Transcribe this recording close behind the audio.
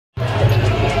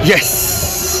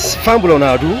Yes, Fambulo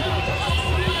Nadu.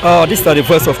 This is the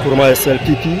voice of Koroma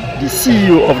SLPP, the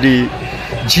CEO of the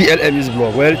GLM's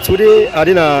blog. Well, today I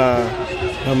did a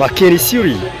Makani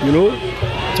series,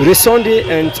 today Sunday,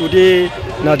 and today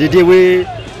now the day where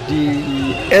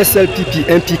the SLPP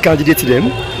MP candidate them,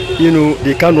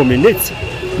 they can nominate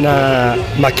na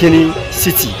Makani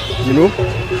City,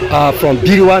 from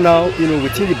Biriwa now,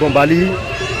 within the Bombali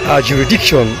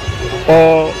jurisdiction,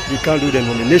 or they can do the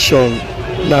nomination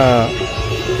na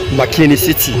Makani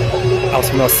City.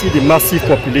 As we now see the massive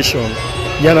population,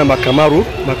 Yana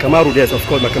Makamaru, there's of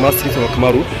course Makamaru Street and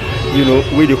Makamaru,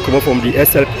 where they come up from the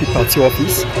SLPP party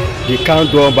office. They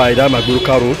can't go by that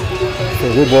Maguruka road for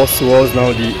Robos towards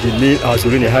now the main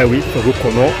Salone highway for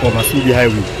Rokono or Masidi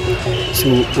highway. So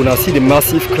when I see the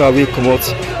massive crowd will come out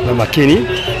na Makani,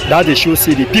 that they show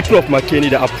see the people of Makani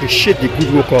that appreciate the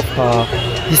good work of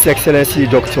His Excellency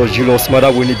Dr. Julius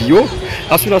Madawonibio.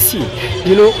 As we now see,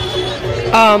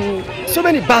 so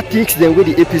many bad things then with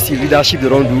the APC leadership they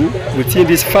don't do within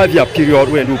this 5-year period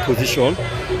when they do opposition,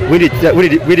 when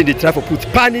they try to put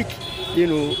panic, in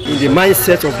the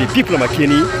mindset of the people of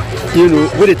Makani,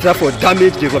 when they try to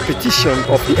damage the repetition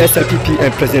of the SLPP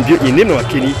and President Bio in name of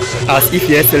Makani as if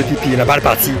the SLPP in a bad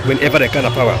party whenever they can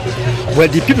have power. Well,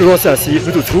 the people don't say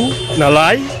it's true, na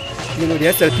lie.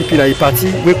 The SLPP in a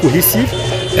party we cohesive,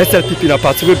 SLPP in a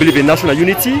party we believe in national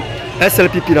unity.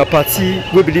 SLPP in a party,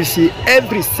 we believe see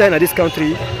every cent of this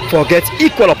country forget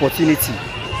equal opportunity.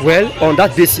 Well, on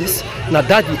that basis, now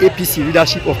that the APC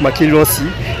leadership of Makani don't see,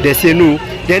 they say no,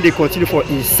 then they continue for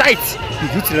incite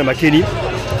the youth in Makani,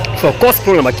 for cause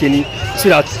problem Makani, so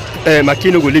that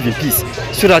Makani will live in peace,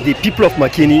 so that the people of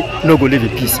Makani no go live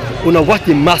in peace. You know what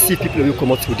the massive people will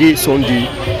come out today, Sunday,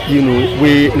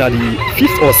 we now the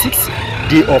 5th or 6th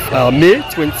day of May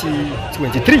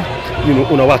 2023,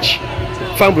 on a watch.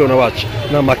 Family on a watch.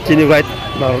 Now Makani right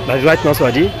now so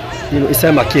it's a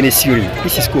Makani series.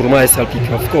 This is Koroma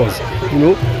SLPP, of course.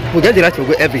 We get the right to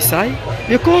go every side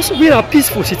because we are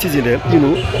peaceful citizens.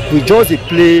 We just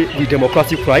play with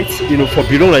democratic rights. For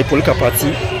belong to a political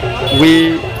party,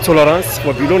 we tolerance.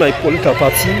 For belong to a political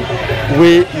party,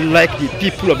 we like the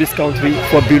people of this country.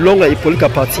 For belong to a political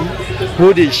party,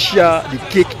 who they share the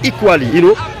cake equally.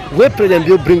 Where President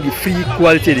Bio bring the free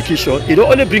quality education, it don't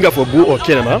only bring up for Bo or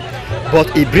Kenema,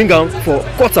 but it bring out for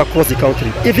cuts across the country.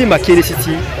 Even Makani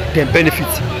City can benefit,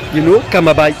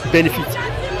 Kamabai benefit.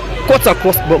 Cuts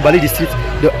across Bombali district,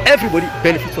 everybody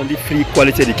benefits from the free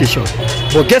quality education.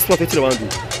 But guess what they want to do?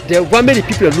 There are many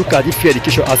people that look at the free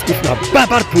education as if a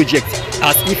bad project,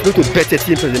 as if not to better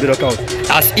team President Bio account,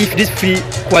 as if this free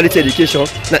quality education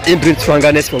not bring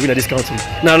strongerness for winning this country.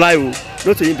 Now lie,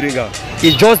 not to bring out.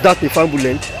 It's just that the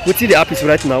family we see the happy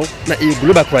right now, now a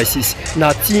global crisis.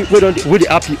 Now team we the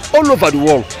happy all over the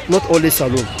world, not only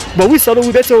Salone. But we Salone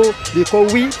we better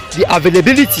because we the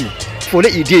availability for the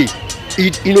idea.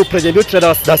 President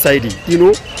traders that side.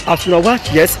 As you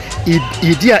watch, yes,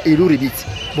 idea a little bit.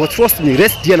 But trust me,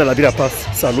 rest there na Labira pass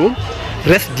Salone,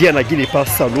 rest there na Guinea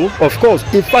pass Salone. Of course,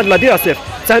 in fact, Labira self,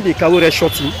 time they can wear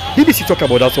shorty. BBC talk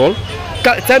about that all.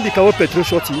 Time they can wear petrol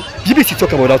shorty. BBC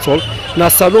talk about that all. Now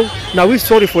Salone, now we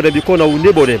sorry for them because now we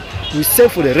neighbor them. We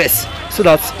send for the rest so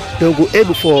that they will be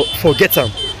able to forget them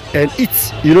and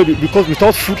eat. Because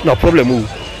without food, no problem.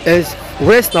 And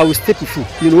rest now we staple food.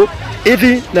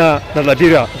 Even na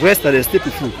Liberia, rest now they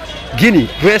staple food. Guinea,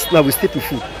 rest now we staple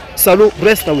food. Salone,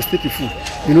 rest now we staple food.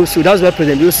 So that's why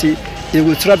President will say he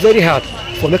will try very hard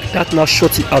for make that now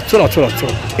shorty at all.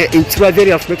 And try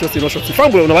very hard to make sure it's not shorty.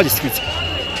 From where on the street.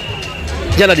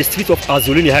 Yana the street of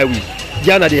Salone highway.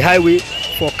 Yana the highway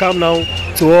for come now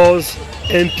towards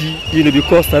MP,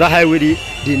 because that highway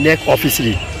the neck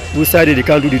officially. We decided they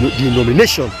can do the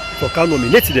nomination for can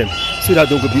nominate them so that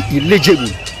they will be eligible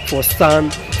for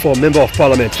stand for member of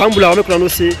parliament. Fambula we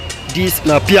say this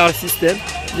na PR system,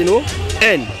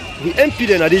 and the MP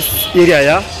then at this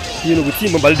area, within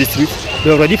Bombali district,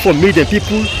 they are ready for meet them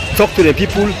people, talk to them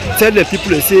people, tell them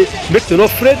people and say, make them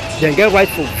not afraid, then get right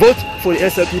for vote for the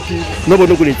SLPP,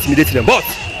 nobody going to intimidate them. But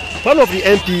one of the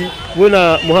MP, when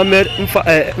Mohammed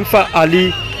Mfa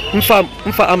Ali,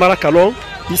 Mfa Amara Kalon,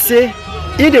 he say,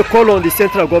 in the call on the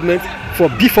central government for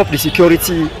beef up the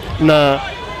security na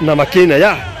Makani,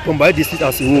 Bombali district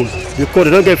as a whole, because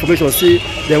they don't get information, say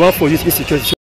they want for use insecurity.